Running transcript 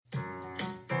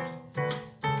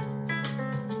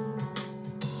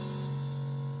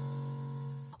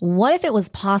What if it was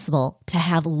possible to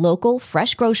have local,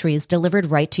 fresh groceries delivered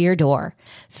right to your door?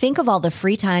 Think of all the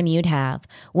free time you'd have.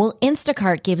 Well,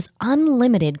 Instacart gives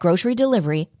unlimited grocery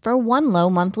delivery for one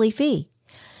low monthly fee.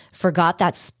 Forgot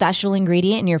that special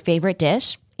ingredient in your favorite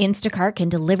dish? Instacart can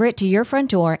deliver it to your front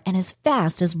door in as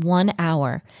fast as 1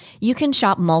 hour. You can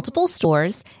shop multiple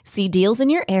stores, see deals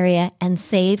in your area, and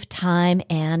save time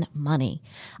and money.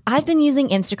 I've been using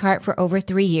Instacart for over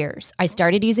 3 years. I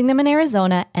started using them in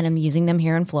Arizona, and I'm using them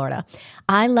here in Florida.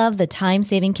 I love the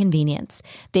time-saving convenience.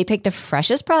 They pick the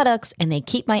freshest products, and they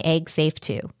keep my eggs safe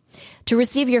too. To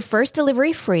receive your first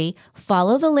delivery free,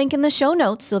 follow the link in the show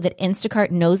notes so that Instacart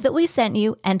knows that we sent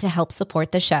you and to help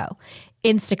support the show.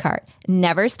 Instacart.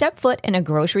 Never step foot in a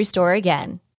grocery store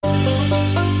again.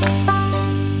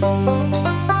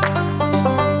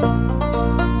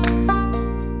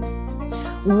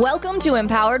 Welcome to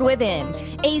Empowered Within,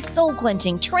 a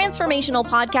soul-quenching, transformational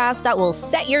podcast that will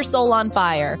set your soul on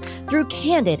fire through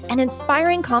candid and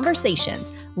inspiring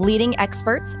conversations. Leading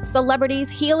experts,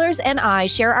 celebrities, healers, and I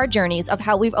share our journeys of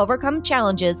how we've overcome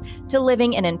challenges to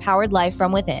living an empowered life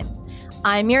from within.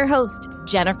 I'm your host,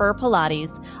 Jennifer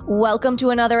Pilates. Welcome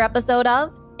to another episode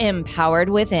of Empowered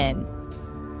Within.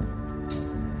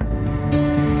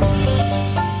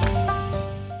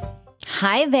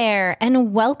 Hi there,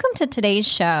 and welcome to today's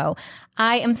show.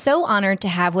 I am so honored to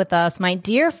have with us my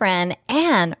dear friend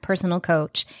and personal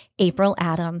coach, April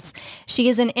Adams. She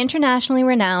is an internationally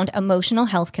renowned emotional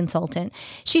health consultant.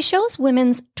 She shows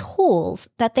women's tools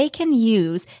that they can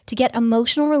use to get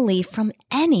emotional relief from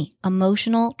any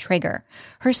emotional trigger.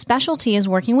 Her specialty is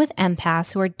working with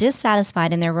empaths who are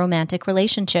dissatisfied in their romantic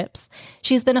relationships.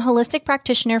 She's been a holistic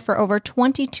practitioner for over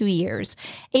 22 years.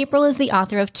 April is the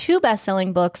author of 2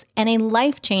 best-selling books and a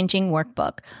life-changing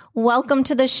workbook. Welcome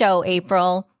to the show,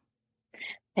 April.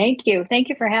 Thank you. Thank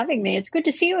you for having me. It's good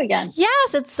to see you again.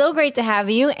 Yes, it's so great to have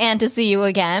you and to see you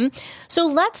again. So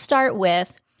let's start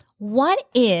with, what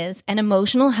is an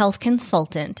emotional health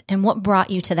consultant and what brought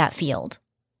you to that field?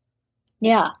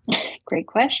 Yeah, great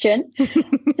question.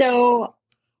 So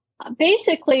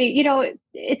basically,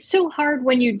 it's so hard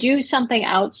when you do something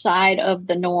outside of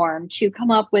the norm to come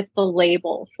up with the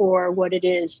label for what it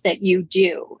is that you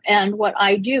do. And what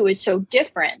I do is so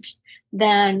different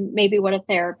than maybe what a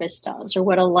therapist does or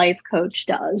what a life coach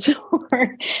does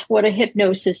or what a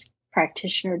hypnosis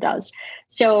practitioner does.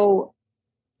 So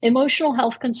emotional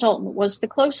health consultant was the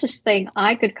closest thing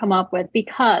I could come up with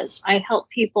because I help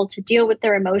people to deal with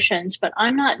their emotions, but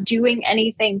I'm not doing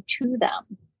anything to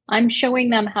them. I'm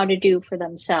showing them how to do for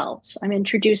themselves. I'm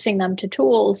introducing them to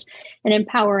tools and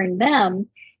empowering them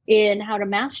in how to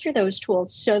master those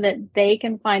tools so that they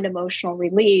can find emotional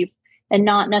relief and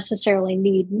not necessarily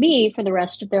need me for the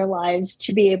rest of their lives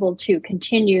to be able to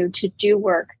continue to do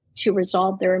work to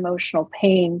resolve their emotional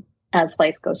pain as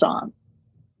life goes on.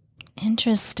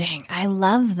 Interesting. I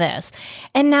love this.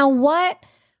 And now, what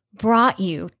brought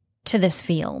you to this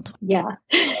field? Yeah.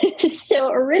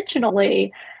 So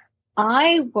originally,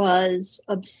 I was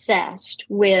obsessed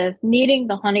with needing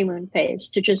the honeymoon phase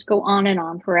to just go on and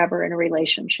on forever in a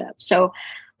relationship. So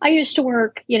I used to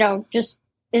work, just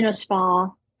in a spa,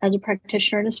 as a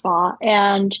practitioner in a spa,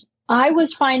 and I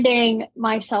was finding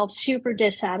myself super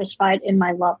dissatisfied in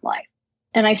my love life.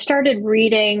 And I started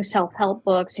reading self-help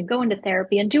books and going to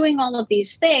therapy and doing all of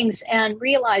these things and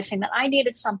realizing that I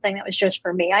needed something that was just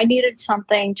for me. I needed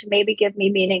something to maybe give me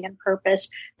meaning and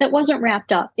purpose that wasn't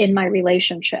wrapped up in my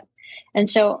relationship. And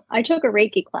so I took a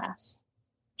Reiki class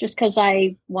just because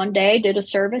I one day did a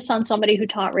service on somebody who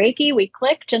taught Reiki. We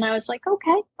clicked and I was like,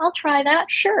 okay, I'll try that.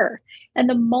 Sure. And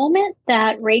the moment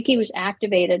that Reiki was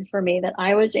activated for me, that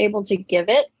I was able to give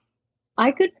it,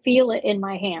 I could feel it in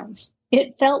my hands.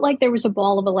 It felt like there was a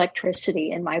ball of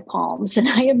electricity in my palms. And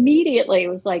I immediately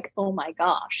was like, oh my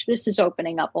gosh, this is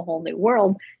opening up a whole new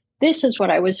world. This is what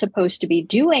I was supposed to be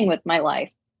doing with my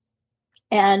life.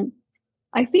 And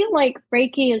I feel like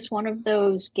Reiki is one of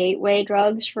those gateway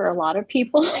drugs for a lot of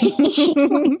people. It's just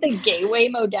like the gateway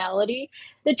modality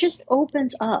that just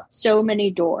opens up so many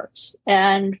doors.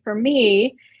 And for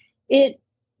me, it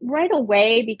right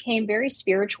away became very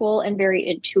spiritual and very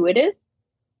intuitive.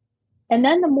 And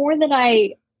then the more that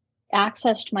I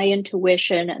accessed my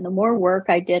intuition and the more work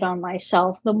I did on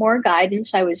myself, the more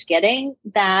guidance I was getting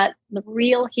that the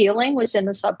real healing was in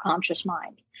the subconscious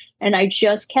mind. And I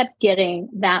just kept getting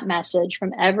that message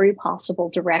from every possible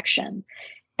direction.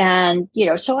 And,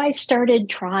 so I started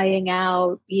trying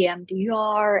out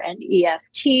EMDR and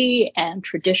EFT and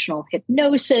traditional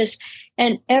hypnosis.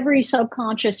 and every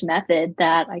subconscious method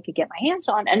that I could get my hands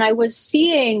on. And I was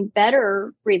seeing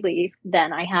better relief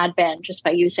than I had been just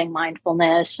by using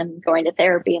mindfulness and going to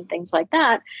therapy and things like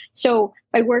that. So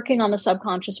by working on the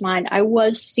subconscious mind, I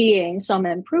was seeing some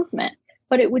improvement,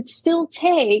 but it would still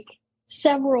take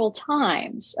several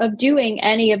times of doing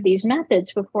any of these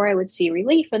methods before I would see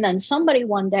relief. And then somebody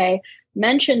one day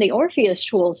mentioned the Orpheus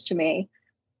tools to me,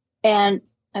 and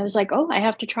I was like, oh, I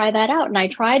have to try that out. And I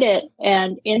tried it,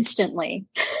 and instantly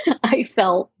I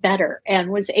felt better and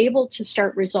was able to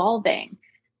start resolving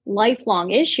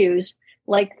lifelong issues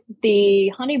like the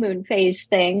honeymoon phase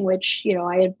thing, which,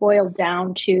 I had boiled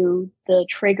down to the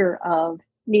trigger of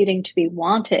needing to be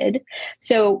wanted.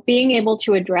 So being able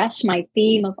to address my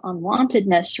theme of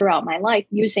unwantedness throughout my life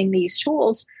using these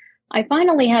tools, I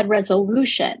finally had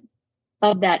resolution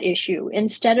of that issue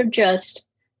instead of just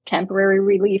temporary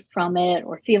relief from it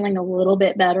or feeling a little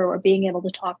bit better or being able to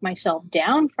talk myself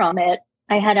down from it.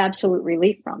 I had absolute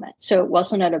relief from it. So it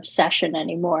wasn't an obsession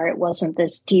anymore. It wasn't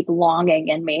this deep longing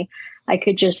in me. I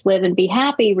could just live and be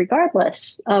happy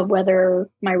regardless of whether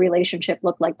my relationship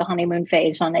looked like the honeymoon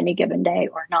phase on any given day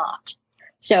or not.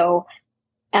 So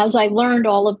as I learned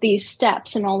all of these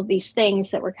steps and all of these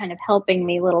things that were kind of helping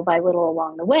me little by little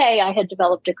along the way, I had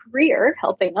developed a career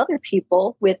helping other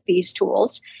people with these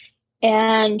tools.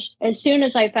 And as soon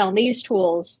as I found these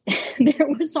tools, there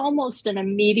was almost an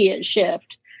immediate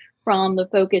shift from the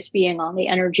focus being on the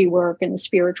energy work and the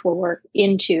spiritual work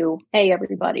into, hey,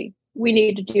 everybody, we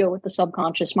need to deal with the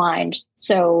subconscious mind.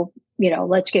 So,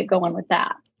 let's get going with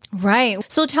that. Right.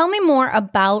 So tell me more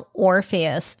about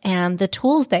Orpheus and the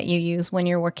tools that you use when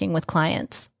you're working with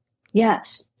clients.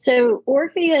 Yes. So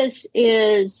Orpheus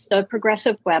is a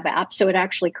progressive web app. So it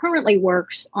actually currently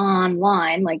works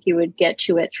online, like you would get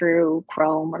to it through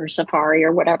Chrome or Safari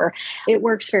or whatever. It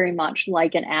works very much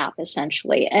like an app,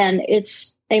 essentially. And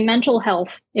it's a mental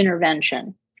health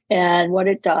intervention. And what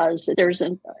it does, there's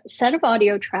a set of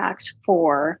audio tracks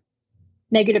for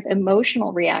negative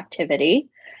emotional reactivity,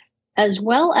 as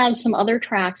well as some other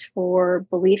tracks for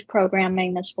belief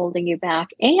programming that's holding you back,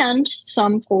 and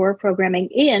some for programming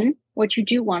in what you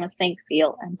do want to think,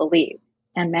 feel, and believe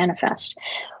and manifest.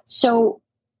 So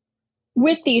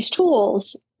with these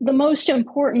tools, the most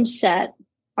important set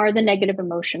are the negative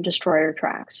emotion destroyer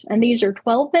tracks. And these are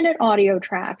 12-minute audio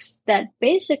tracks that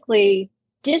basically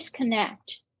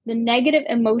disconnect the negative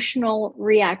emotional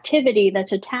reactivity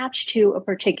that's attached to a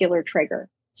particular trigger.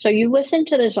 So you listen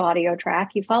to this audio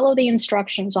track, you follow the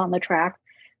instructions on the track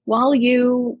while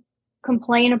you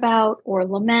complain about or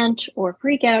lament or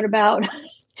freak out about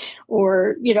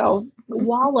or,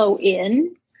 wallow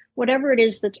in whatever it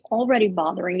is that's already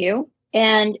bothering you.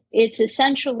 And it's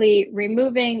essentially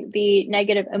removing the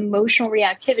negative emotional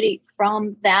reactivity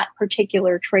from that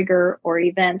particular trigger or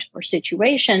event or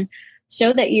situation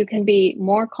so that you can be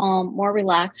more calm, more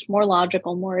relaxed, more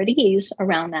logical, more at ease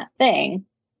around that thing.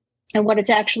 And what it's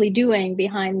actually doing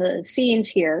behind the scenes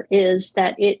here is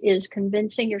that it is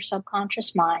convincing your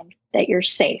subconscious mind that you're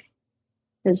safe.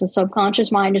 Because the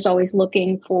subconscious mind is always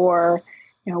looking for,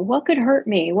 what could hurt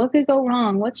me? What could go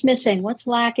wrong? What's missing? What's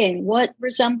lacking? What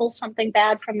resembles something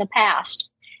bad from the past?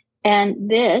 And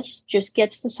this just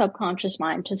gets the subconscious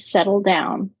mind to settle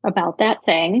down about that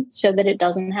thing so that it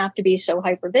doesn't have to be so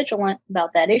hypervigilant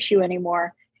about that issue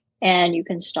anymore. And you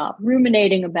can stop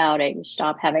ruminating about it. You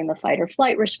stop having the fight or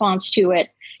flight response to it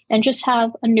and just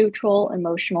have a neutral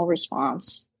emotional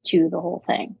response to the whole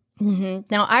thing. Mm-hmm.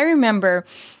 Now, I remember,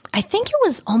 I think it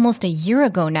was almost a year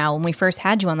ago now when we first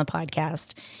had you on the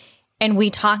podcast, and we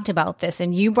talked about this,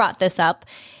 and you brought this up,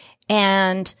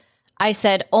 and I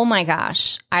said, oh my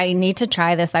gosh, I need to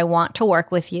try this. I want to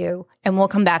work with you, and we'll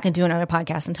come back and do another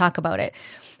podcast and talk about it.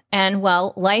 And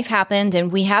well, life happened,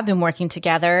 and we have been working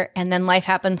together, and then life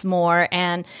happens more.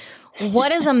 And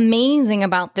what is amazing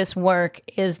about this work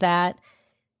is that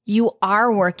you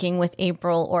are working with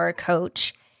April or a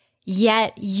coach,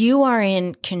 yet you are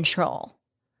in control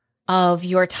of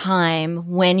your time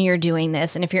when you're doing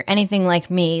this. And if you're anything like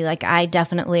me, like I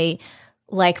definitely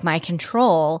like my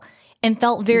control and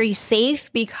felt very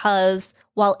safe because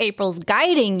while April's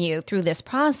guiding you through this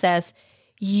process,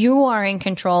 you are in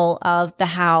control of the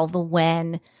how, the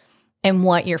when, and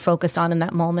what you're focused on in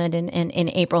that moment.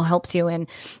 And April helps you. And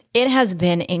it has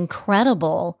been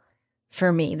incredible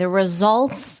for me. The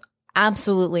results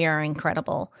absolutely are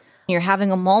incredible. You're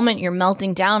having a moment, you're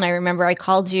melting down. I remember I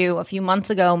called you a few months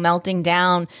ago, melting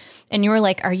down, and you were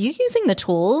like, are you using the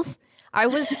tools? I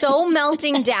was so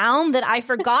melting down that I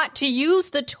forgot to use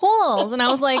the tools. And I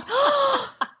was like,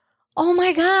 oh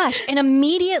my gosh. And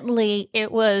immediately it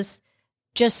was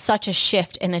just such a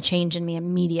shift and a change in me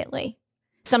immediately.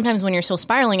 sometimes when you're so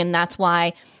spiraling. And that's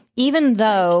why, even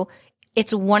though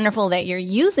it's wonderful that you're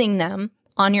using them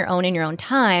on your own in your own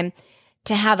time,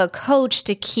 to have a coach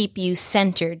to keep you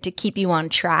centered, to keep you on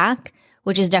track,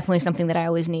 which is definitely something that I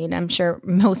always need. I'm sure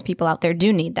most people out there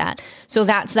do need that. So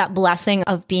that's that blessing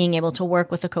of being able to work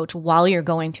with a coach while you're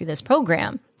going through this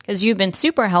program, because you've been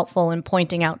super helpful in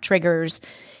pointing out triggers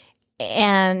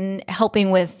and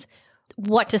helping with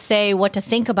what to say, what to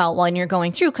think about when you're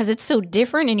going through, because it's so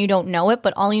different and you don't know it,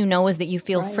 but all you know is that you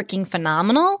feel freaking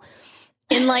phenomenal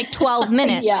in like 12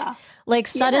 minutes. Like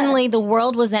suddenly the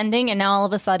world was ending and now all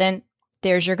of a sudden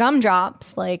there's your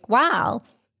gumdrops. Like, wow,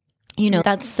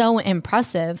 that's so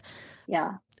impressive.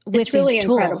 Yeah. With it's really these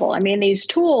tools. Incredible. I mean, these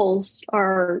tools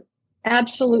are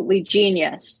absolutely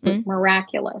genius,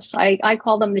 miraculous. I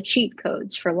call them the cheat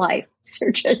codes for life. So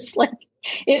just like,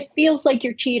 it feels like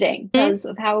you're cheating because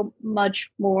of how much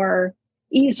more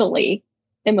easily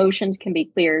emotions can be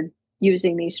cleared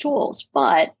using these tools.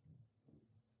 But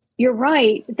you're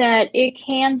right that it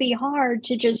can be hard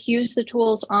to just use the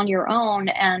tools on your own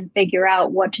and figure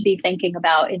out what to be thinking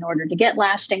about in order to get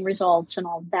lasting results and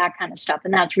all that kind of stuff.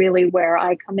 And that's really where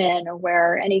I come in, or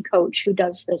where any coach who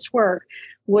does this work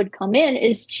would come in,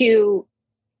 is to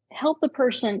help the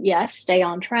person, yes, stay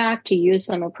on track, to use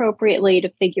them appropriately,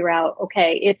 to figure out,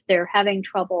 okay, if they're having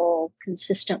trouble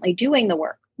consistently doing the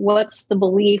work, what's the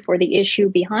belief or the issue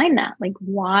behind that? Like,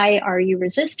 why are you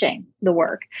resisting the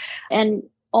work? And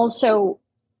also,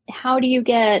 how do you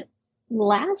get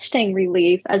lasting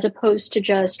relief as opposed to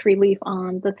just relief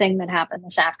on the thing that happened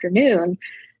this afternoon,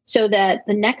 so that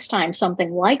the next time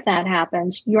something like that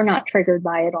happens, you're not triggered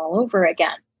by it all over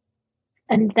again?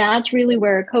 And that's really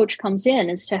where a coach comes in,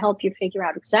 is to help you figure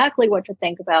out exactly what to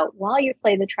think about while you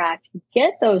play the track, to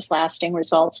get those lasting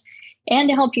results, and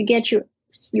to help you get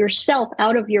yourself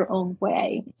out of your own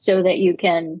way so that you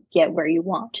can get where you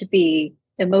want to be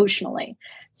emotionally.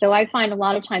 So I find a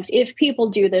lot of times, if people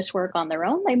do this work on their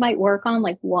own, they might work on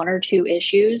like one or two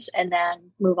issues and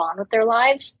then move on with their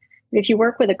lives. But if you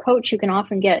work with a coach, you can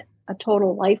often get a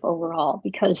total life overhaul,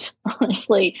 because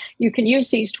honestly, you can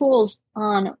use these tools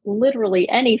on literally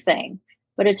anything,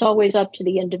 but it's always up to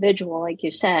the individual, like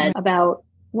you said, about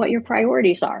what your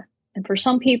priorities are. And for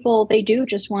some people, they do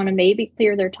just want to maybe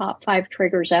clear their top 5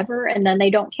 triggers ever, and then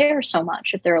they don't care so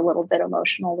much if they're a little bit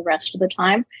emotional the rest of the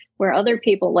time. Where other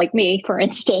people, like me, for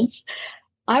instance,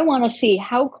 I want to see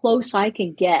how close I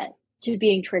can get to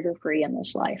being trigger-free in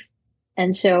this life.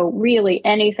 And so really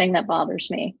anything that bothers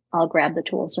me, I'll grab the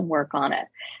tools and work on it.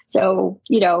 So,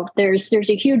 there's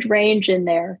a huge range in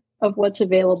there of what's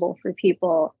available for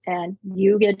people, and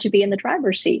you get to be in the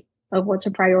driver's seat of what's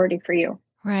a priority for you.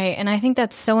 Right. And I think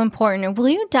that's so important. Will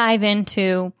you dive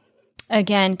into,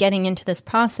 again, getting into this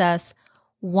process,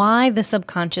 why the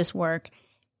subconscious work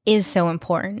is so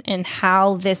important and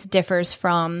how this differs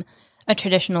from a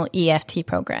traditional EFT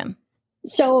program?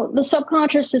 So the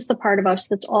subconscious is the part of us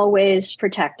that's always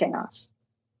protecting us.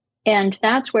 And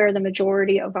that's where the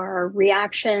majority of our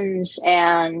reactions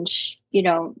and,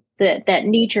 that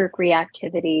knee-jerk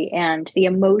reactivity and the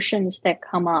emotions that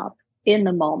come up in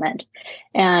the moment,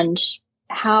 and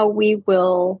how we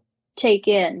will take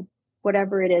in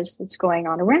whatever it is that's going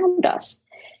on around us.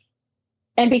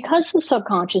 And because the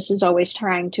subconscious is always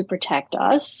trying to protect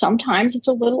us, sometimes it's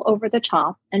a little over the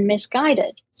top and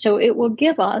misguided. So it will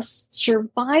give us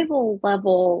survival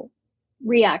level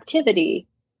reactivity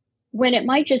when it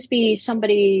might just be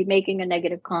somebody making a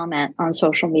negative comment on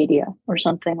social media or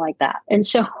something like that. And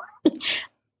so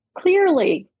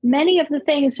clearly, many of the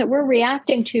things that we're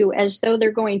reacting to as though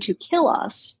they're going to kill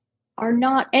us are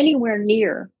not anywhere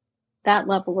near that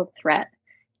level of threat.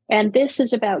 And this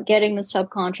is about getting the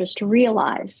subconscious to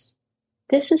realize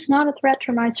this is not a threat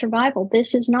to my survival.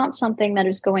 This is not something that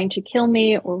is going to kill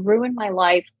me or ruin my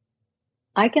life.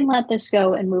 I can let this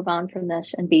go and move on from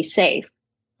this and be safe.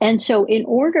 And so in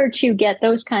order to get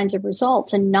those kinds of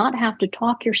results and not have to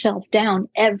talk yourself down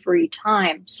every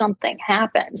time something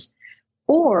happens,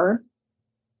 or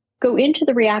go into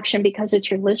the reaction because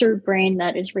it's your lizard brain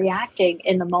that is reacting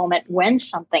in the moment when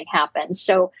something happens.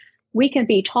 So we can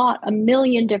be taught a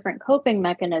million different coping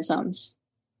mechanisms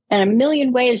and a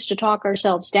million ways to talk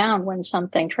ourselves down when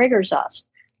something triggers us.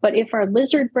 But if our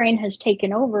lizard brain has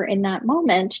taken over in that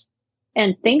moment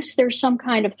and thinks there's some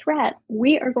kind of threat,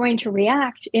 we are going to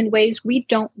react in ways we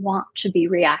don't want to be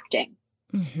reacting.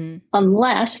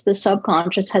 Unless the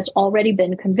subconscious has already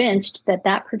been convinced that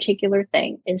that particular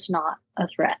thing is not a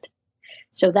threat.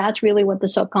 So that's really what the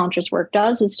subconscious work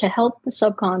does, is to help the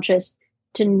subconscious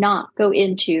to not go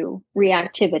into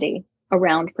reactivity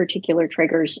around particular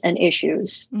triggers and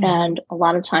issues. And a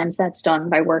lot of times that's done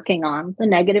by working on the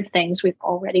negative things we've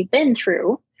already been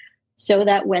through, so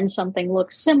that when something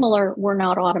looks similar, we're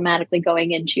not automatically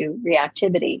going into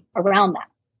reactivity around that.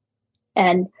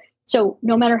 And so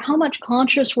no matter how much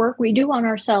conscious work we do on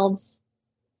ourselves,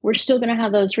 we're still going to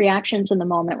have those reactions in the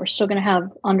moment. We're still going to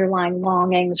have underlying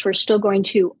longings. We're still going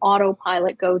to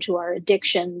autopilot go to our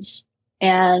addictions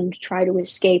and try to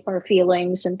escape our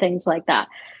feelings and things like that.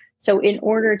 So in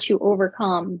order to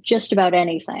overcome just about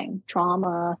anything,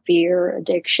 trauma, fear,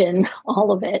 addiction,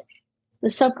 all of it, the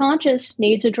subconscious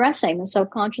needs addressing. The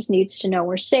subconscious needs to know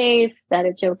we're safe, that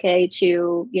it's okay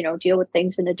to, deal with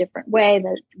things in a different way,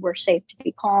 that we're safe to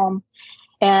be calm.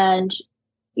 And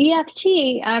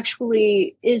EFT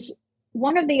actually is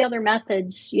one of the other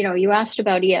methods. You asked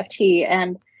about EFT,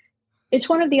 and it's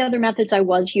one of the other methods I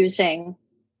was using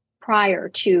prior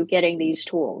to getting these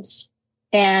tools.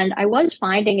 And I was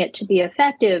finding it to be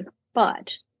effective,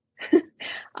 but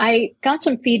I got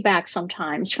some feedback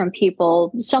sometimes from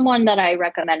people. Someone that I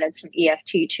recommended some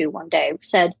EFT to one day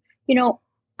said,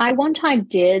 I one time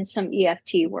did some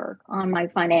EFT work on my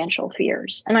financial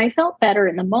fears, and I felt better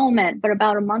in the moment. But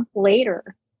about a month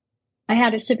later, I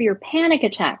had a severe panic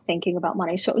attack thinking about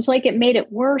money. So it was like it made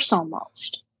it worse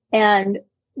almost. And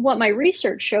what my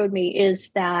research showed me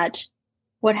is that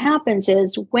what happens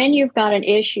is when you've got an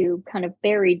issue kind of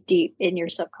buried deep in your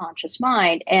subconscious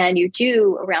mind and you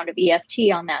do a round of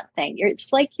EFT on that thing,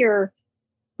 it's like you're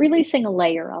releasing a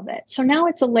layer of it. So now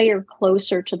it's a layer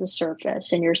closer to the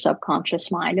surface in your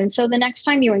subconscious mind. And so the next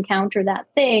time you encounter that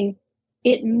thing,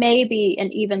 it may be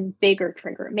an even bigger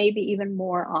trigger. It may be even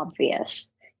more obvious.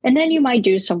 And then you might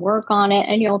do some work on it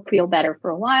and you'll feel better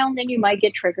for a while. And then you might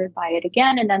get triggered by it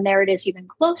again. And then there it is even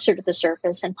closer to the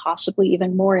surface and possibly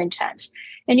even more intense.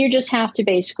 And you just have to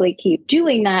basically keep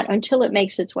doing that until it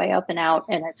makes its way up and out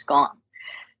and it's gone.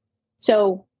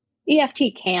 So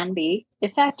EFT can be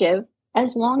effective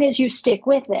as long as you stick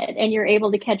with it and you're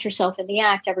able to catch yourself in the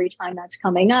act every time that's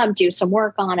coming up, do some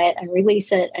work on it and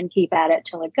release it and keep at it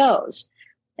till it goes.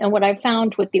 And what I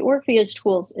found with the Orpheus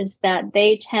tools is that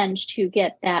they tend to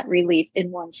get that relief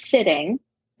in one sitting,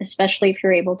 especially if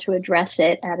you're able to address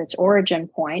it at its origin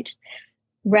point,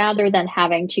 rather than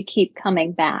having to keep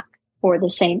coming back for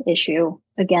the same issue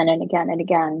again and again and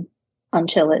again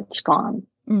until it's gone.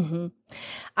 Mm-hmm.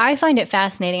 I find it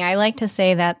fascinating. I like to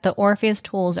say that the Orpheus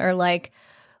tools are like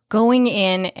going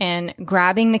in and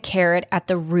grabbing the carrot at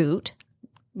the root,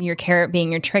 your carrot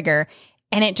being your trigger,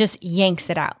 and it just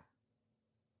yanks it out.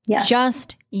 Yeah.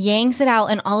 Just yanks it out,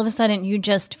 and all of a sudden you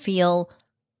just feel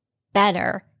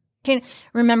better. Can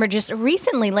remember just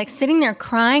recently, like sitting there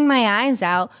crying my eyes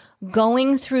out,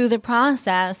 going through the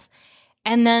process,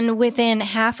 and then within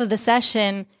half of the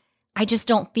session, I just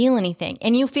don't feel anything.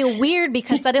 And you feel weird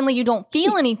because suddenly you don't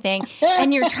feel anything,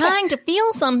 and you're trying to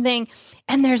feel something,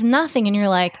 and there's nothing, and you're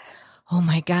like, oh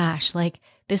my gosh, like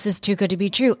this is too good to be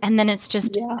true. And then it's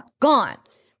just gone.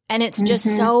 And it's just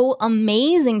so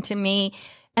amazing to me.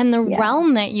 And the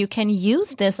realm that you can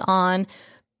use this on,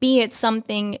 be it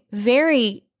something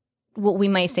very, what we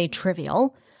might say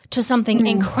trivial, to something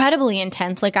incredibly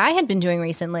intense like I had been doing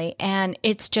recently. And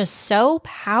it's just so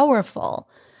powerful,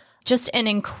 just an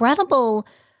incredible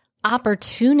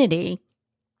opportunity.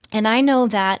 And I know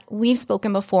that we've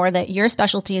spoken before that your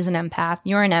specialty is an empath.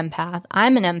 You're an empath.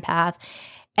 I'm an empath.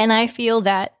 And I feel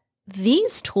that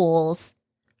these tools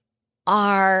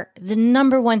are the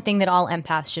number one thing that all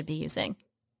empaths should be using.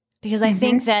 Because I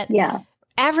think that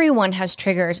everyone has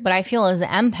triggers, but I feel as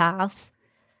empaths,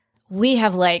 we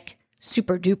have like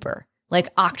super duper, like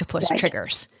octopus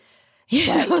triggers.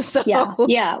 So.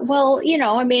 Yeah. Well,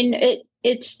 I mean,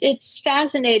 it's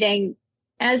fascinating.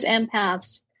 As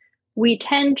empaths, we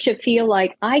tend to feel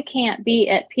like I can't be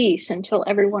at peace until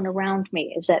everyone around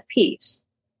me is at peace,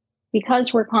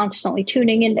 because we're constantly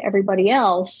tuning into everybody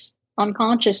else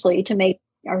unconsciously to make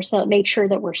sure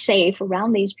that we're safe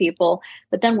around these people,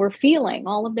 but then we're feeling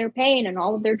all of their pain and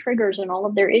all of their triggers and all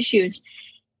of their issues.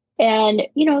 And,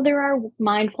 there are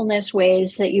mindfulness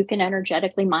ways that you can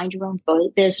energetically mind your own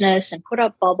business and put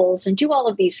up bubbles and do all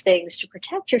of these things to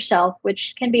protect yourself,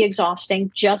 which can be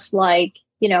exhausting, just like,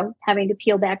 having to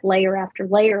peel back layer after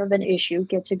layer of an issue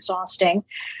gets exhausting.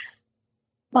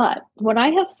 But what I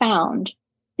have found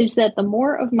is that the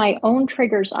more of my own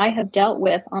triggers I have dealt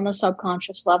with on the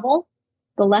subconscious level,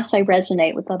 the less I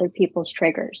resonate with other people's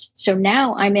triggers. So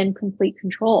now I'm in complete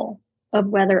control of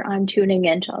whether I'm tuning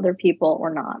into other people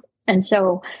or not. And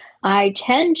so I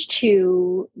tend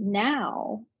to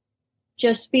now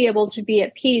just be able to be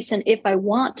at peace. And if I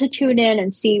want to tune in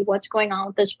and see what's going on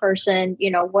with this person,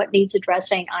 what needs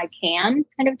addressing, I can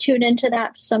kind of tune into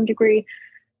that to some degree.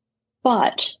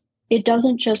 But it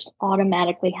doesn't just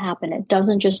automatically happen. It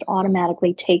doesn't just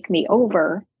automatically take me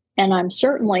over. And I'm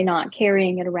certainly not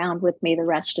carrying it around with me the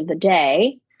rest of the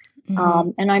day.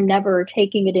 And I'm never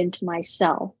taking it into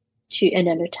myself in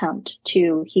an attempt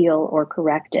to heal or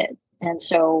correct it. And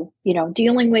so,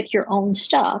 dealing with your own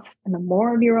stuff, and the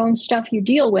more of your own stuff you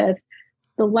deal with,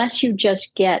 the less you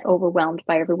just get overwhelmed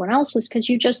by everyone else's, because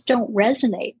you just don't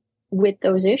resonate with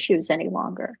those issues any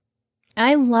longer.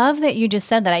 I love that you just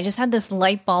said that. I just had this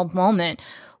light bulb moment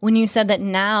when you said that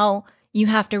now you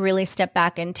have to really step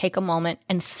back and take a moment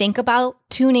and think about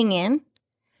tuning in,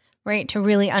 right? To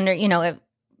really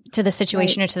to the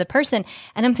situation, right, or to the person.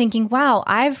 And I'm thinking, wow,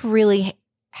 I've really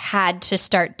had to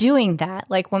start doing that.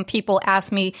 Like when people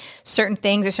ask me certain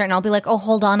things I'll be like, oh,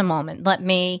 hold on a moment. Let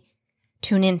me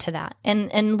tune into that.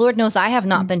 And Lord knows I have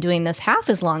not been doing this half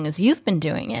as long as you've been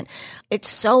doing it. It's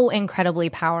so incredibly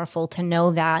powerful to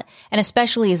know that. And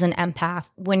especially as an empath,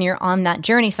 when you're on that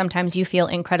journey, sometimes you feel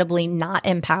incredibly not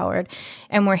empowered.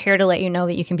 And we're here to let you know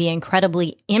that you can be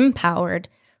incredibly empowered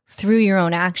through your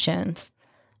own actions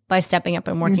by stepping up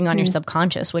and working on your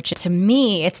subconscious, which to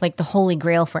me, it's like the holy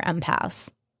grail for empaths.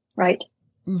 Right.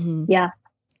 Yeah.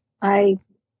 I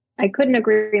couldn't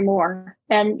agree more.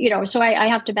 And, so I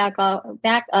have to back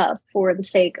up for the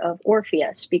sake of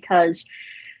Orpheus, because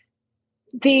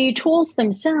the tools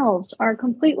themselves are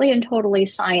completely and totally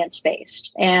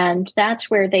science-based. And that's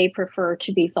where they prefer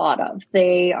to be thought of.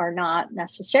 They are not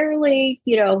necessarily,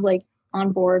 like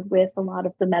on board with a lot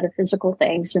of the metaphysical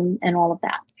things and all of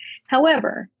that.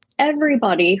 However,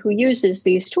 everybody who uses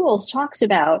these tools talks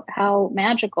about how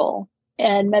magical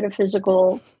and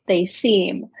metaphysical they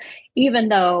seem, even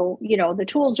though, the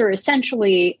tools are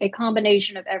essentially a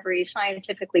combination of every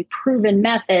scientifically proven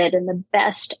method and the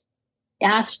best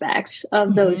aspects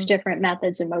of those different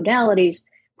methods and modalities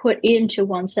put into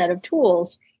one set of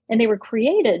tools. And they were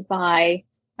created by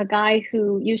a guy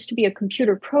who used to be a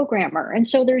computer programmer. And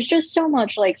so there's just so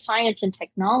much like science and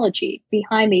technology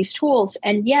behind these tools.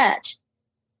 And yet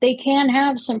they can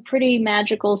have some pretty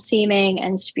magical seeming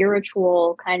and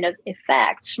spiritual kind of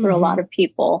effects for a lot of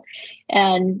people.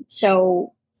 And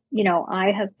so,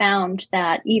 I have found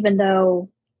that even though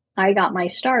I got my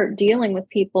start dealing with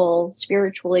people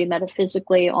spiritually,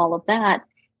 metaphysically, all of that,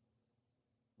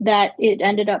 that it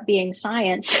ended up being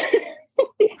science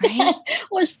right?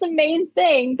 was the main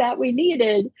thing that we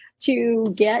needed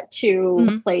to get to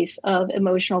a place of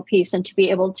emotional peace and to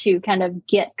be able to kind of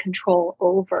get control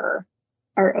over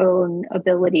our own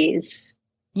abilities.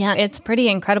 Yeah, it's pretty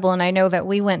incredible. And I know that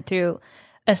we went through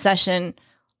a session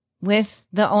with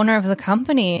the owner of the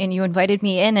company and you invited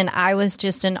me in, and I was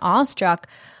just awestruck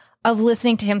of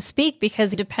listening to him speak,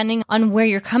 because depending on where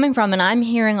you're coming from, and I'm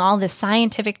hearing all this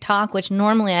scientific talk, which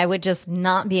normally I would just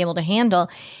not be able to handle,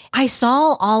 I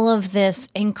saw all of this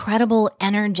incredible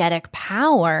energetic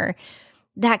power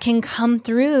that can come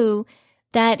through,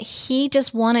 that he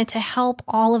just wanted to help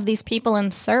all of these people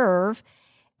and serve.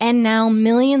 And now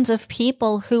millions of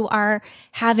people who are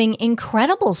having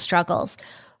incredible struggles,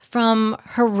 from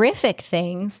horrific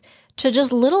things to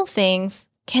just little things,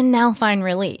 can now find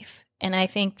relief. And I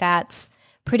think that's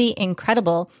pretty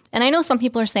incredible. And I know some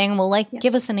people are saying, well,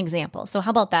 give us an example. So how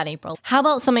about that, April? How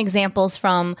about some examples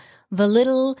from the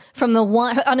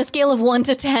one, on a scale of 1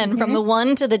 to 10, from the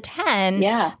 1 to the 10,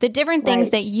 the different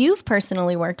things that you've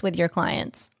personally worked with your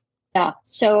clients? Yeah.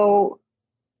 So,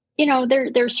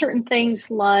 there's certain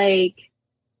things like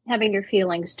having your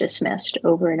feelings dismissed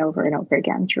over and over and over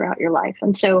again throughout your life.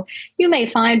 And so you may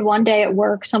find one day at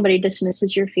work, somebody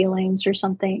dismisses your feelings or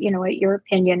something, your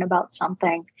opinion about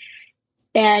something,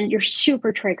 and you're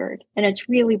super triggered and it's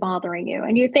really bothering you.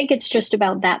 And you think it's just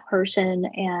about that person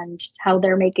and how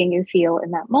they're making you feel in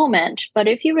that moment. But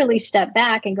if you really step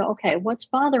back and go, okay, what's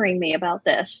bothering me about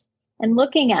this? And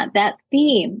looking at that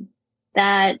theme,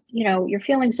 that, your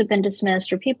feelings have been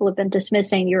dismissed, or people have been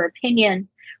dismissing your opinion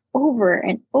over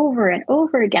and over and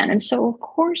over again. And so, of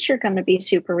course, you're going to be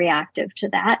super reactive to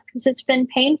that, because it's been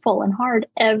painful and hard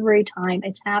every time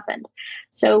it's happened.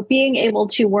 So being able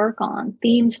to work on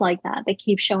themes like that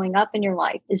keep showing up in your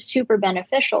life is super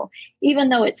beneficial, even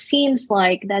though it seems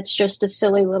like that's just a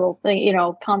silly little thing,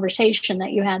 conversation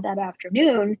that you had that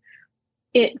afternoon.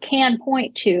 It can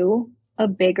point to a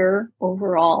bigger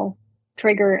overall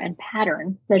trigger and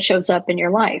pattern that shows up in your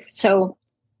life. So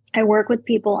I work with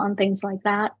people on things like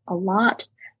that a lot.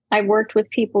 I worked with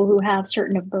people who have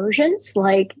certain aversions,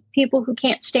 like people who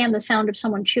can't stand the sound of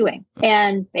someone chewing.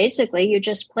 And basically you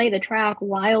just play the track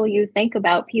while you think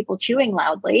about people chewing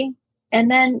loudly. And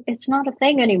then it's not a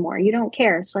thing anymore. You don't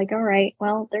care. It's like, all right,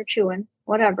 well, they're chewing,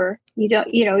 whatever. You don't,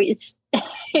 it's,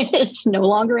 it's no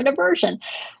longer an aversion.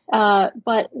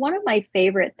 But one of my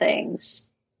favorite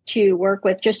things to work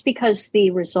with, just because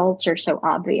the results are so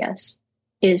obvious,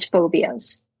 is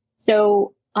phobias.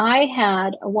 So I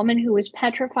had a woman who was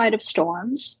petrified of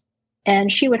storms,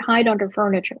 and she would hide under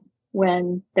furniture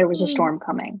when there was a storm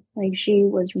coming. Like, she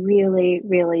was really,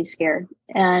 really scared.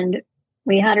 And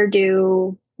we had her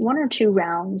do 1 or 2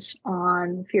 rounds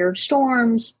on fear of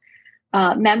storms,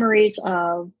 memories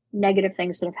of negative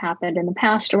things that have happened in the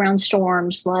past around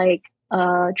storms, like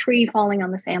a tree falling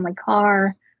on the family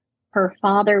car, her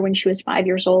father, when she was 5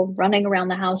 years old, running around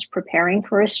the house preparing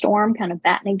for a storm, kind of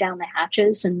battening down the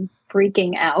hatches and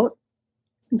freaking out.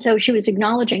 And so she was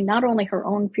acknowledging not only her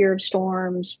own fear of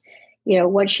storms,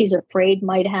 what she's afraid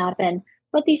might happen,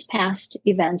 but these past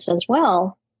events as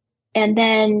well. And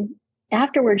then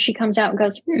afterwards, she comes out and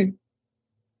goes,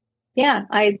 yeah,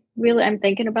 I'm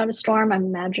thinking about a storm. I'm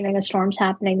imagining a storm's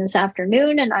happening this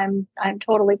afternoon, and I'm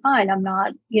totally fine. I'm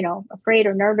not, afraid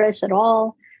or nervous at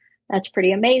all. That's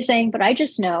pretty amazing. But I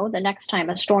just know the next time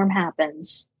a storm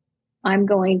happens, I'm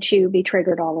going to be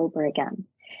triggered all over again.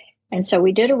 And so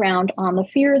we did a round on the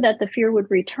fear that the fear would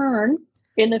return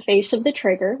in the face of the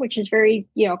trigger, which is very,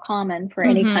 common for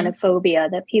any kind of phobia,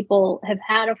 that people have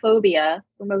had a phobia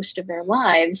for most of their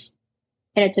lives.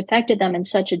 And it's affected them in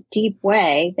such a deep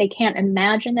way, they can't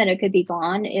imagine that it could be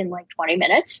gone in like 20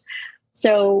 minutes.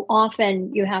 So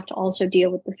often you have to also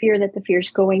deal with the fear that the fear is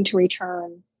going to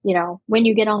return, when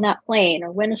you get on that plane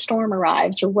or when a storm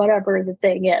arrives or whatever the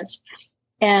thing is.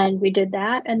 And we did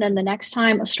that. And then the next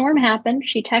time a storm happened,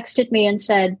 she texted me and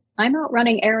said, I'm out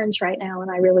running errands right now,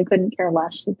 and I really couldn't care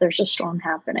less that there's a storm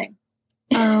happening.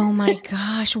 Oh my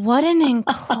gosh, what an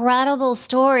incredible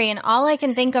story. And all I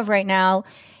can think of right now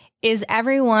is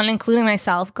everyone, including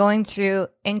myself, going through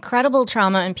incredible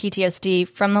trauma and PTSD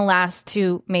from the last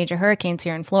 2 major hurricanes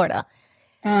here in Florida.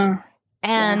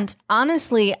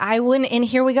 Honestly, I wouldn't, and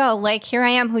here we go, like here I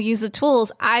am who use the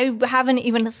tools. I haven't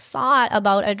even thought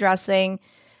about addressing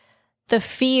the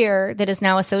fear that is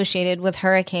now associated with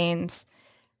hurricanes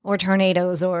or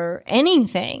tornadoes or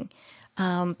anything.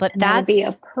 But that would be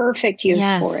a perfect use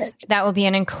for it. That would be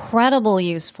an incredible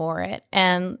use for it.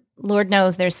 And Lord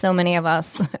knows there's so many of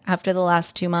us after the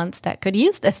last 2 months that could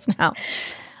use this now.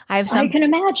 I can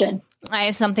imagine. I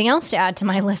have something else to add to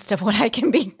my list of what I can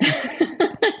be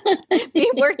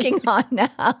working on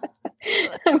now.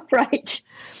 Right.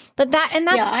 But that's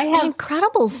an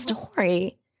incredible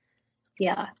story.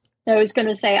 Yeah. I was going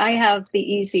to say, I have the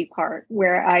easy part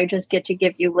where I just get to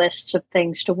give you lists of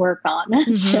things to work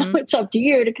on. So it's up to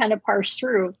you to kind of parse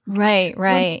through. Right.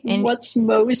 And what's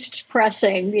most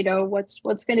pressing,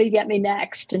 what's going to get me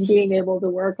next, and being able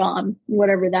to work on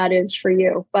whatever that is for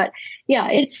you. But yeah,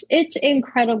 it's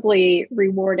incredibly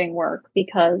rewarding work,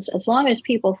 because as long as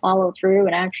people follow through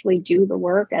and actually do the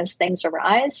work as things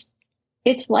arise,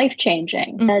 it's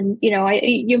life-changing. And,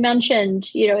 you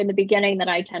mentioned, in the beginning that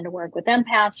I tend to work with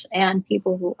empaths and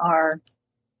people who are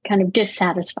kind of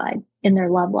dissatisfied in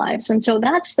their love lives. And so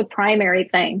that's the primary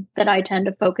thing that I tend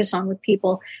to focus on with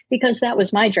people, because that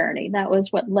was my journey. That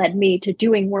was what led me to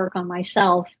doing work on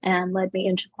myself and led me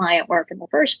into client work in the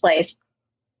first place.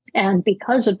 And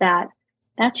because of that,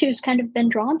 that's who's kind of been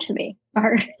drawn to me,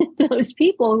 are those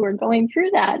people who are going through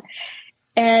that.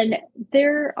 And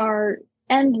there are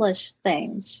endless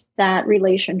things that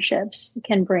relationships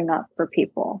can bring up for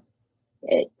people.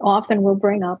 It often will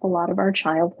bring up a lot of our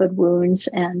childhood wounds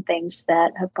and things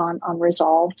that have gone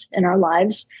unresolved in our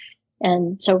lives.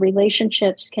 And so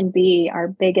relationships can be our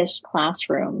biggest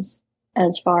classrooms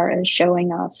as far as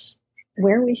showing us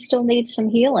where we still need some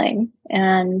healing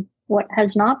and what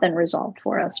has not been resolved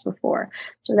for us before.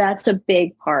 So that's a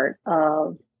big part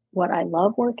of what I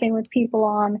love working with people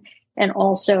on, and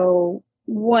also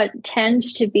what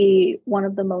tends to be one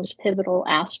of the most pivotal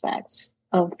aspects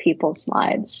of people's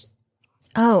lives.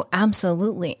 Oh,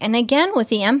 absolutely. And again, with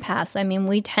the empaths, I mean,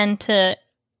 we tend to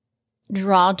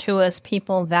draw to us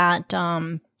people that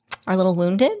are a little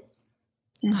wounded,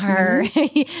 or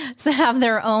so have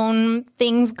their own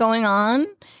things going on,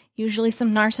 usually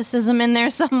some narcissism in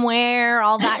there somewhere,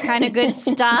 all that kind of good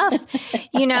stuff,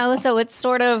 so it's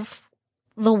sort of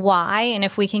the why. And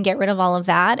if we can get rid of all of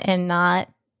that and not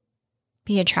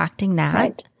be attracting that.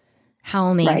 Right. How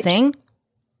amazing. Right.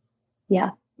 Yeah.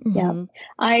 Yeah.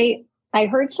 I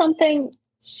heard something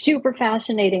super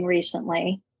fascinating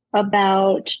recently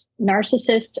about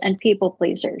narcissists and people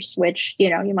pleasers, which,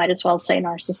 you might as well say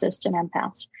narcissists and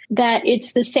empaths, that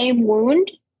it's the same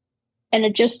wound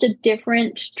and just a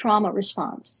different trauma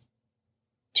response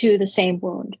to the same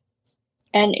wound.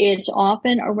 And it's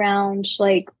often around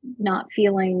like not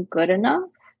feeling good enough.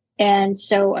 And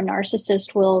so a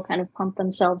narcissist will kind of pump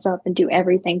themselves up and do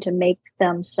everything to make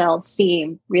themselves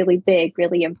seem really big,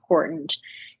 really important,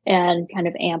 and kind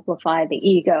of amplify the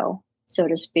ego, so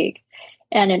to speak.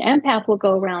 And an empath will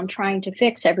go around trying to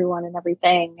fix everyone and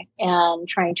everything and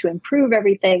trying to improve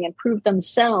everything and prove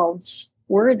themselves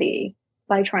worthy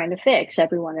by trying to fix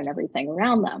everyone and everything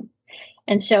around them.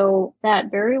 And so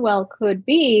that very well could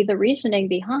be the reasoning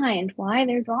behind why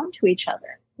they're drawn to each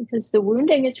other, because the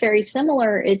wounding is very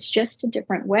similar. It's just a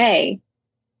different way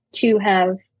to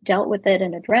have dealt with it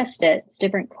and addressed it,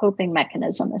 different coping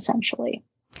mechanism, essentially.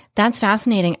 That's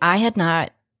fascinating. I had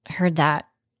not heard that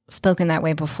spoken that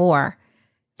way before.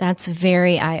 That's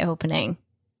very eye-opening.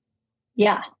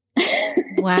 Yeah.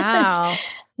 Wow.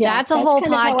 That's a whole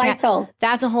podcast.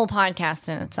 That's a whole podcast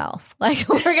in itself. Like,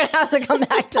 we're going to have to come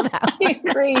back to that. I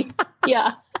agree.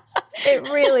 Yeah. It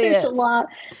really is.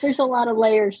 There's a lot of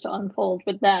layers to unfold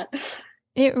with that.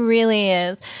 It really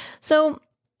is. So,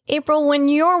 April, when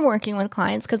you're working with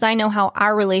clients, because I know how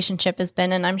our relationship has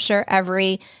been, and I'm sure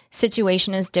every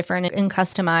situation is different and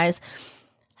customized,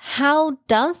 how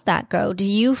does that go? Do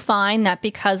you find that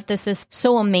because this is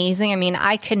so amazing? I mean,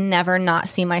 I could never not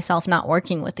see myself not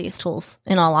working with these tools,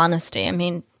 in all honesty. I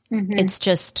mean, It's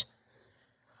just,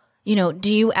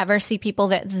 do you ever see people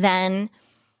that then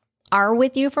are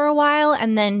with you for a while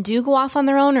and then do go off on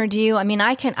their own? Or do you,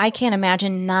 I can't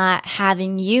imagine not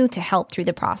having you to help through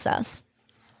the process.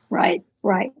 Right.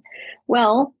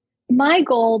 Well, my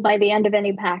goal by the end of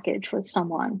any package with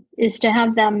someone is to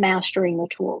have them mastering the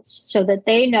tools so that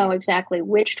they know exactly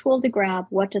which tool to grab,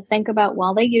 what to think about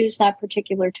while they use that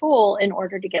particular tool in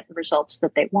order to get the results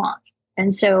that they want.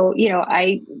 And so,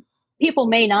 people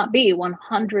may not be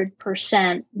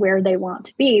 100% where they want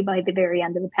to be by the very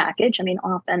end of the package. I mean,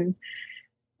 often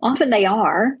they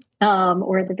are,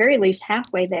 or at the very least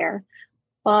halfway there,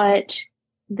 but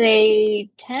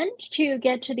they tend to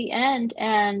get to the end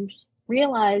and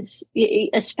realize,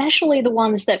 especially the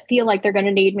ones that feel like they're going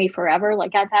to need me forever.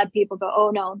 Like, I've had people go,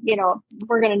 oh no,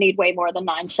 we're going to need way more than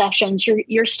 9 sessions.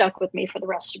 You're stuck with me for the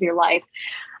rest of your life.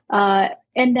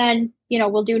 And then,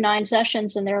 we'll do 9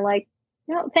 sessions and they're like,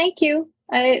 no, thank you.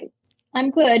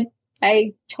 I'm good.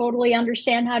 I totally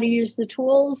understand how to use the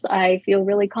tools. I feel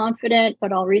really confident,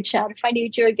 but I'll reach out if I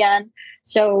need you again.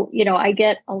 So, I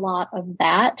get a lot of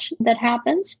that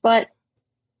happens, but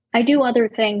I do other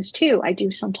things too. I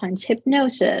do sometimes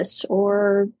hypnosis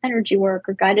or energy work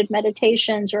or guided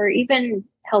meditations, or even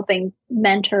helping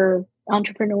mentor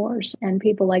entrepreneurs and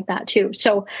people like that too.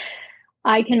 So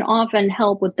I can often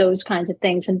help with those kinds of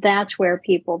things. And that's where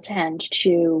people tend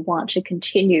to want to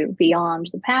continue beyond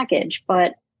the package.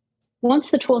 But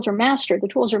once the tools are mastered,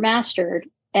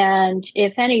 And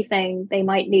if anything, they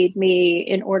might need me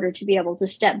in order to be able to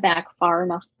step back far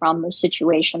enough from the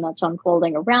situation that's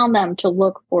unfolding around them to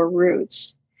look for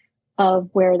roots of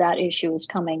where that issue is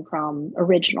coming from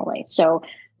originally. So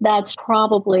that's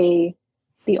probably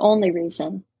the only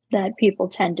reason that people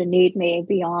tend to need me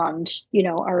beyond,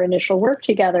 our initial work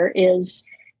together, is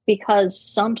because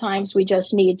sometimes we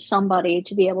just need somebody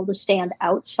to be able to stand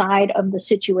outside of the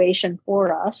situation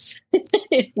for us.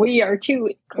 If we are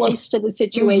too close to the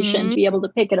situation to be able to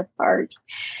pick it apart.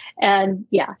 And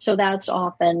so that's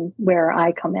often where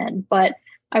I come in. But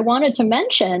I wanted to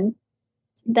mention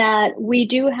that we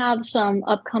do have some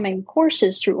upcoming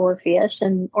courses through Orpheus,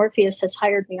 and Orpheus has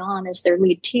hired me on as their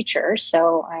lead teacher.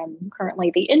 So I'm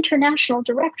currently the international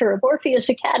director of Orpheus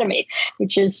Academy,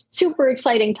 which is super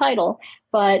exciting title,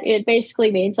 but it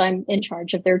basically means I'm in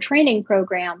charge of their training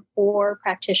program for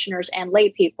practitioners and lay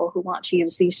people who want to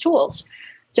use these tools.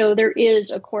 So there is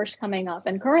a course coming up,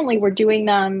 and currently we're doing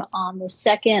them on the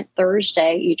second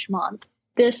Thursday each month.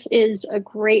 This is a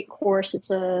great course.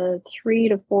 It's a 3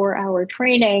 to 4 hour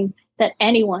training that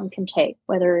anyone can take,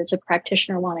 whether it's a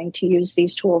practitioner wanting to use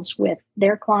these tools with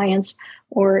their clients,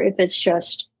 or if it's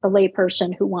just a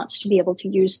layperson who wants to be able to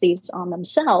use these on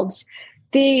themselves.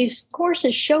 These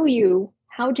courses show you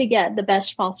how to get the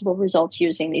best possible results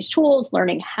using these tools,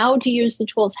 learning how to use the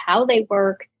tools, how they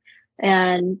work,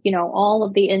 and, all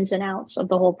of the ins and outs of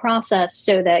the whole process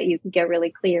so that you can get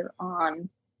really clear on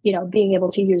being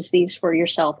able to use these for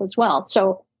yourself as well.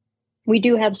 So we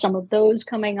do have some of those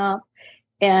coming up,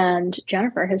 and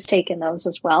Jennifer has taken those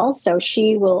as well. So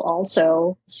she will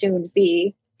also soon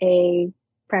be a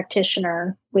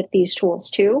practitioner with these tools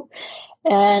too.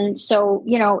 And so,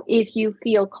 if you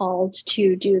feel called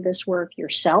to do this work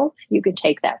yourself, you could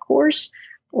take that course.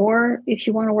 Or if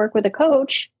you want to work with a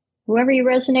coach, whoever you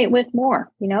resonate with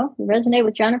more. You resonate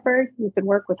with Jennifer, you can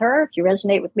work with her. If you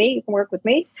resonate with me, you can work with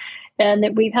me. And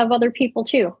that we have other people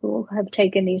too who have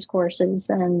taken these courses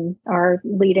and are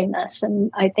leading this.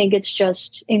 And I think it's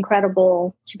just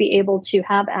incredible to be able to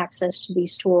have access to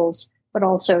these tools, but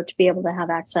also to be able to have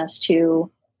access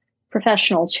to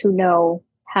professionals who know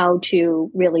how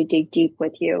to really dig deep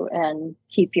with you and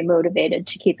keep you motivated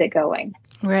to keep it going.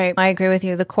 Right. I agree with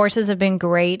you. The courses have been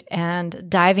great and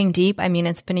diving deep. I mean,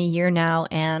 it's been a year now.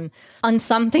 And on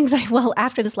some things,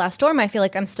 after this last storm, I feel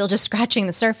like I'm still just scratching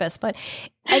the surface. But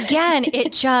again,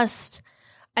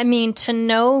 to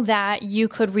know that you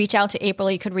could reach out to April,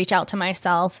 you could reach out to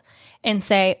myself and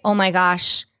say, oh my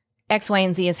gosh, X, Y,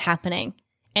 and Z is happening.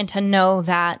 And to know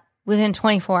that within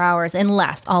 24 hours and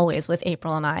less, always with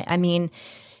April and I mean,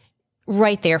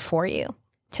 right there for you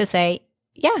to say,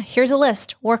 yeah, here's a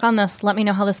list. Work on this. Let me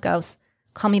know how this goes.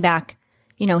 Call me back.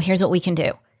 Here's what we can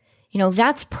do.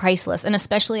 That's priceless. And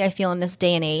especially I feel in this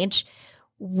day and age,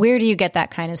 where do you get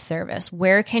that kind of service?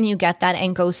 Where can you get that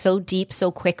and go so deep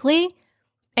so quickly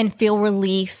and feel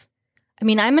relief? I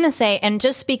mean, I'm going to say, and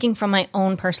just speaking from my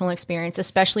own personal experience,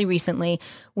 especially recently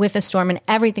with the storm and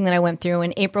everything that I went through,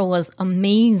 and April was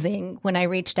amazing when I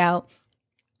reached out.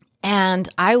 And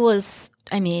I was,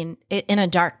 in a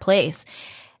dark place.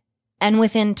 And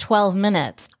within 12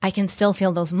 minutes, I can still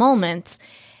feel those moments.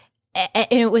 And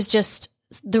it was just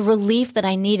the relief that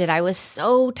I needed. I was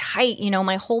so tight,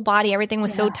 my whole body, everything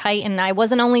was so tight. And I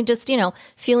wasn't only just,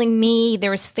 feeling me,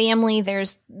 there was family,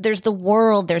 there's the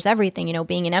world, there's everything,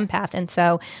 being an empath. And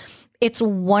so it's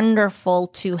wonderful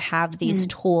to have these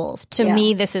tools. To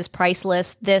me, this is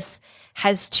priceless. This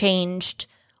has changed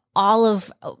all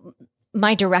of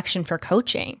my direction for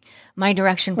coaching, my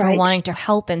direction for wanting to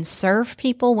help and serve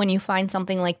people. When you find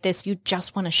something like this, you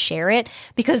just want to share it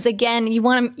because, again, you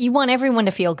want everyone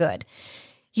to feel good.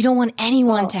 You don't want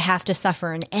anyone to have to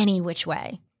suffer in any which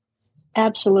way.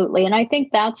 Absolutely. And I think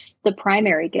that's the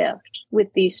primary gift with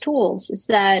these tools is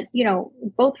that,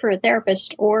 both for a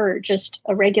therapist or just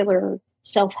a regular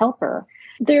self-helper,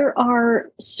 there are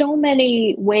so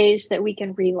many ways that we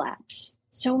can relapse.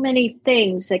 So many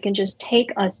things that can just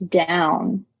take us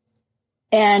down.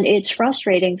 And it's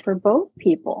frustrating for both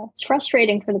people. It's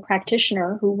frustrating for the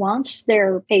practitioner who wants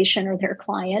their patient or their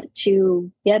client to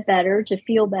get better, to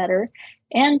feel better.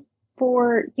 And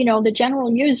for, the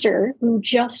general user who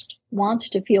just wants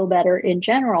to feel better in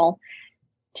general,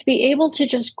 to be able to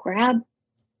just grab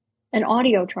an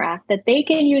audio track that they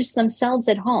can use themselves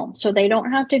at home. So they don't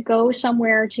have to go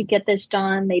somewhere to get this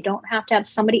done. They don't have to have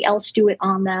somebody else do it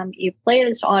on them. You play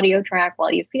this audio track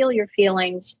while you feel your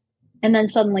feelings, and then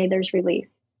suddenly there's relief.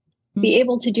 Mm-hmm. Be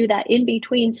able to do that in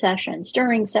between sessions,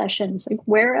 during sessions, like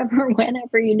wherever,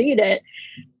 whenever you need it.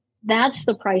 That's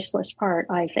the priceless part,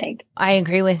 I think. I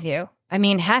agree with you.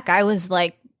 Heck, I was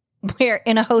like, we're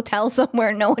in a hotel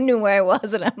somewhere. No one knew where I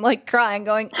was. And I'm like crying,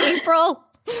 going, April.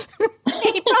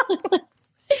 April.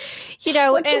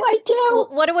 What do I do?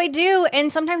 What do I do?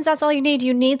 And sometimes that's all you need.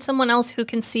 You need someone else who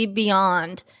can see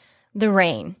beyond the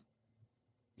rain.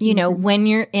 When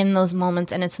you're in those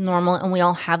moments, and it's normal and we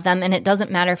all have them. And it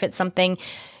doesn't matter if it's something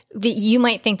that you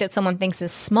might think that someone thinks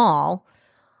is small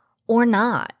or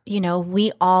not.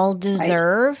 We all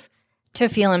deserve to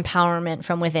feel empowerment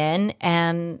from within.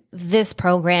 And this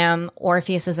program,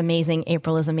 Orpheus, is amazing.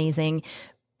 April is amazing.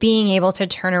 Being able to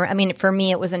turn around. For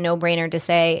me, it was a no-brainer to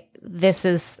say,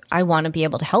 I want to be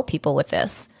able to help people with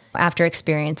this after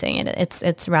experiencing it.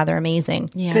 It's rather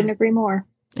amazing. Yeah. Couldn't agree more.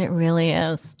 It really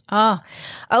is. Oh,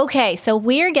 okay. So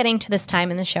we're getting to this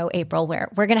time in the show, April, where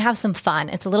we're going to have some fun.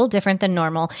 It's a little different than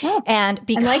normal. Oh, and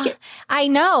because I like it. I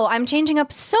know I'm changing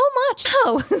up so much.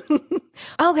 Oh.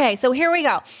 Okay. So here we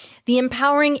go. The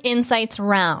Empowering Insights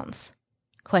rounds.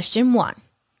 Question 1.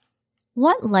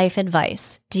 What life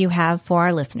advice do you have for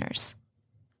our listeners?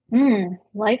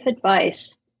 Life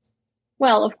advice.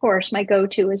 Well, of course, my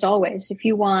go-to is always, if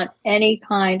you want any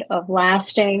kind of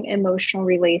lasting emotional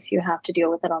relief, you have to deal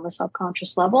with it on the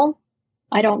subconscious level.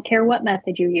 I don't care what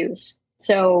method you use.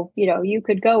 So, you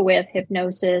could go with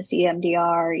hypnosis,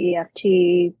 EMDR,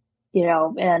 EFT,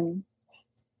 and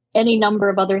any number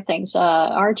of other things.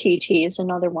 RTT is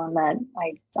another one that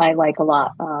I like a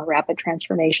lot, rapid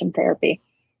transformation therapy.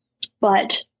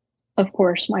 But of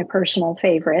course, my personal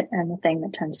favorite and the thing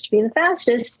that tends to be the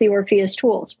fastest is the Orpheus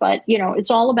tools. But, it's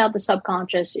all about the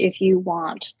subconscious if you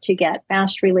want to get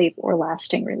fast relief or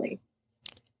lasting relief.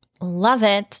 Love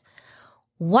it.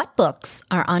 What books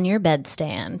are on your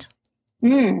bedstand?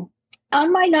 On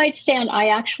my nightstand, I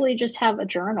actually just have a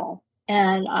journal.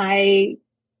 And I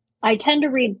I tend to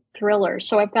read thrillers.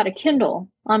 So I've got a Kindle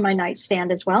on my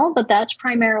nightstand as well, but that's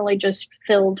primarily just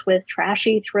filled with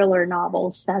trashy thriller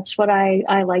novels. That's what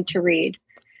I like to read.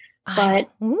 But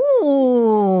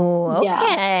ooh,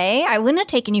 okay. I wouldn't have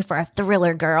taken you for a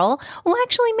thriller girl. Well,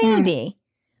 actually, maybe.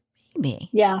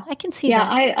 Yeah. I can see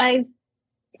that.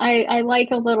 I like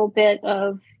a little bit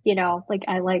of, like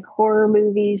I like horror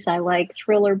movies. I like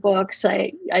thriller books.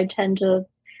 I tend to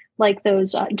like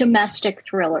those domestic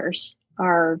thrillers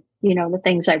are, the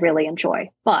things I really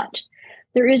enjoy. But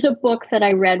there is a book that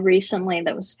I read recently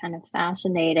that was kind of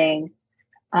fascinating.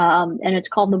 And it's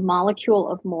called The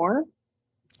Molecule of More.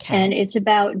 Okay. And it's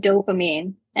about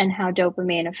dopamine and how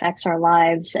dopamine affects our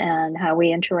lives and how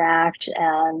we interact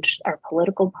and our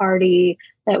political party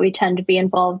that we tend to be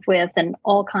involved with and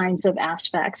all kinds of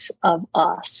aspects of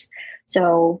us.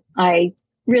 So I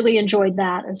really enjoyed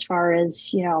that as far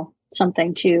as,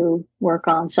 something to work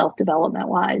on self-development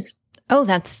wise. Oh,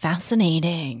 that's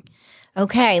fascinating.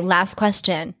 Okay, last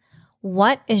question.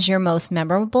 What is your most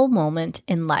memorable moment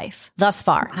in life thus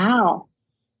far? Wow.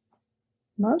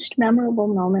 Most memorable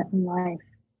moment in life.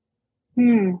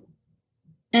 And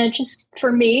it just,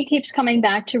 for me, keeps coming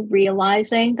back to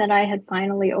realizing that I had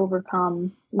finally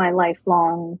overcome my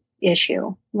lifelong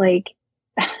issue. Like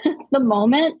the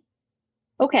moment.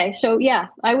 Okay. So yeah,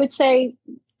 I would say,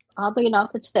 oddly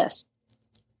enough, it's this.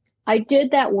 I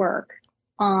did that work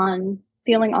on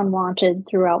feeling unwanted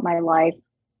throughout my life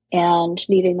and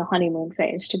needing the honeymoon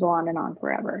phase to go on and on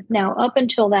forever. Now, up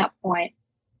until that point,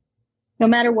 no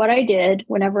matter what I did,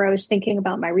 whenever I was thinking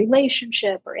about my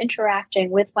relationship or interacting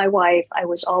with my wife, I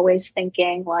was always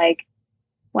thinking like,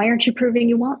 why aren't you proving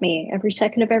you want me every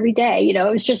second of every day?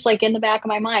 It was just like in the back of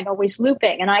my mind, always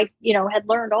looping. And I, had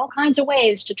learned all kinds of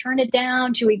ways to turn it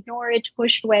down, to ignore it, to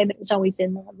push it away, but it was always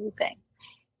in there looping.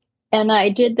 And I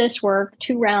did this work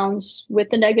 2 rounds with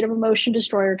the negative emotion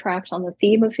destroyer tracks on the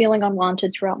theme of feeling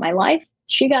unwanted throughout my life.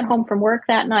 She got home from work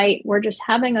that night. We're just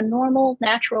having a normal,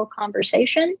 natural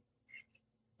conversation.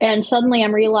 And suddenly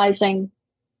I'm realizing,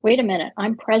 wait a minute,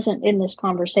 I'm present in this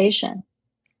conversation.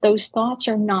 Those thoughts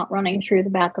are not running through the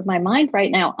back of my mind right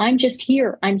now. I'm just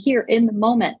here. I'm here in the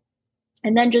moment.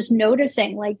 And then just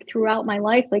noticing like throughout my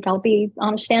life, like I'll be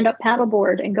on a stand-up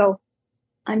paddleboard and go,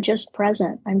 I'm just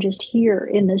present. I'm just here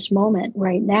in this moment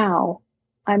right now.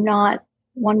 I'm not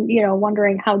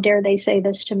wondering how dare they say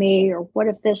this to me, or what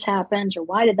if this happens, or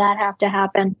why did that have to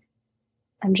happen?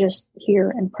 I'm just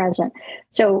here and present.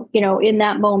 So, in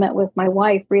that moment with my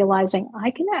wife, realizing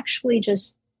I can actually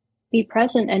just be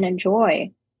present and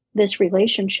enjoy this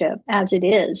relationship as it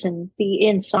is and be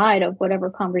inside of whatever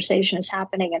conversation is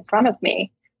happening in front of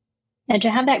me. And to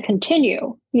have that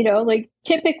continue, like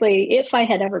typically if I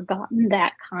had ever gotten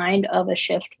that kind of a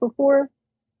shift before,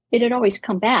 it had always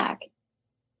come back.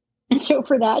 And so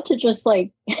for that to just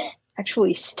like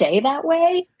actually stay that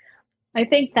way, I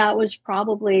think that was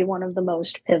probably one of the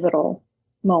most pivotal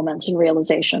moments and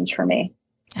realizations for me.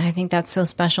 I think that's so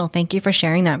special. Thank you for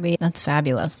sharing that. That's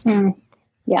fabulous.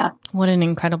 Yeah. What an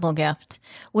incredible gift,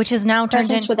 which is now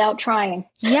turned into without trying.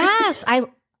 Yes.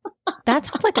 That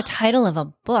sounds like a title of a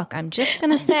book. I'm just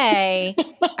going to say,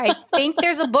 I think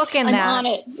there's a book in that. I'm on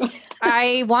it.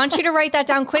 I want you to write that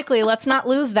down quickly. Let's not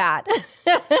lose that.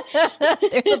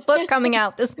 There's a book coming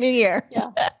out this new year.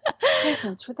 Yeah.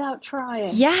 Presence without trying.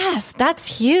 Yes,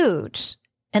 that's huge.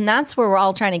 And that's where we're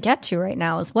all trying to get to right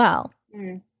now as well.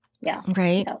 Yeah.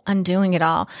 Right? Yep. Undoing it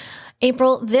all.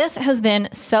 April, this has been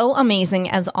so amazing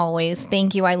as always.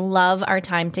 Thank you. I love our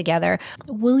time together.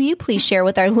 Will you please share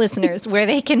with our listeners where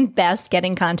they can best get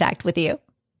in contact with you?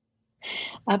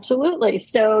 Absolutely.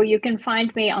 So you can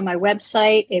find me on my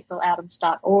website,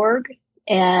 apriladams.org.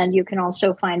 And you can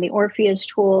also find the Orpheus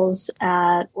tools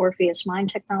at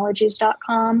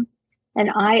orpheusmindtechnologies.com.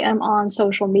 And I am on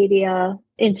social media,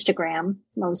 Instagram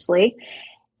mostly,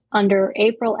 under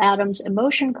April Adams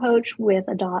Emotion Coach with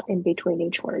a dot in between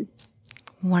each word.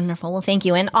 Wonderful. Well, thank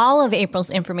you. And all of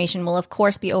April's information will, of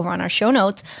course, be over on our show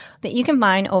notes that you can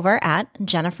find over at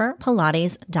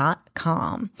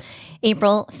jenniferpilates.com.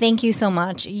 April, thank you so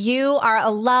much. You are a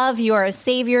love. You are a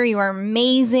savior. You are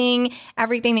amazing.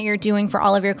 Everything that you're doing for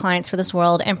all of your clients for this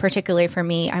world, and particularly for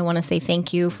me, I want to say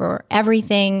thank you for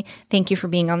everything. Thank you for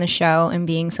being on the show and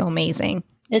being so amazing.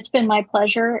 It's been my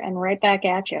pleasure, and right back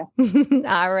at you.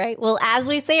 All right. Well, as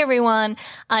we say, everyone,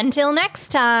 until next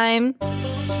time.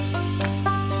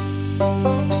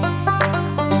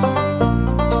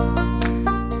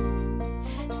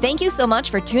 Thank you so much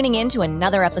for tuning in to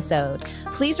another episode.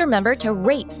 Please remember to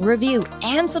rate, review,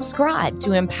 and subscribe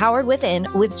to Empowered Within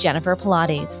with Jennifer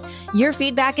Pilates. Your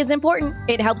feedback is important.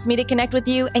 It helps me to connect with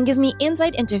you and gives me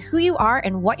insight into who you are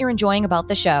and what you're enjoying about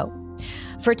the show.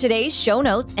 For today's show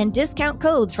notes and discount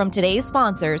codes from today's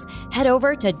sponsors, head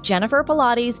over to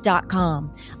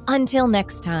jenniferpilates.com. Until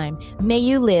next time, may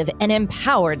you live an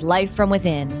empowered life from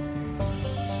within.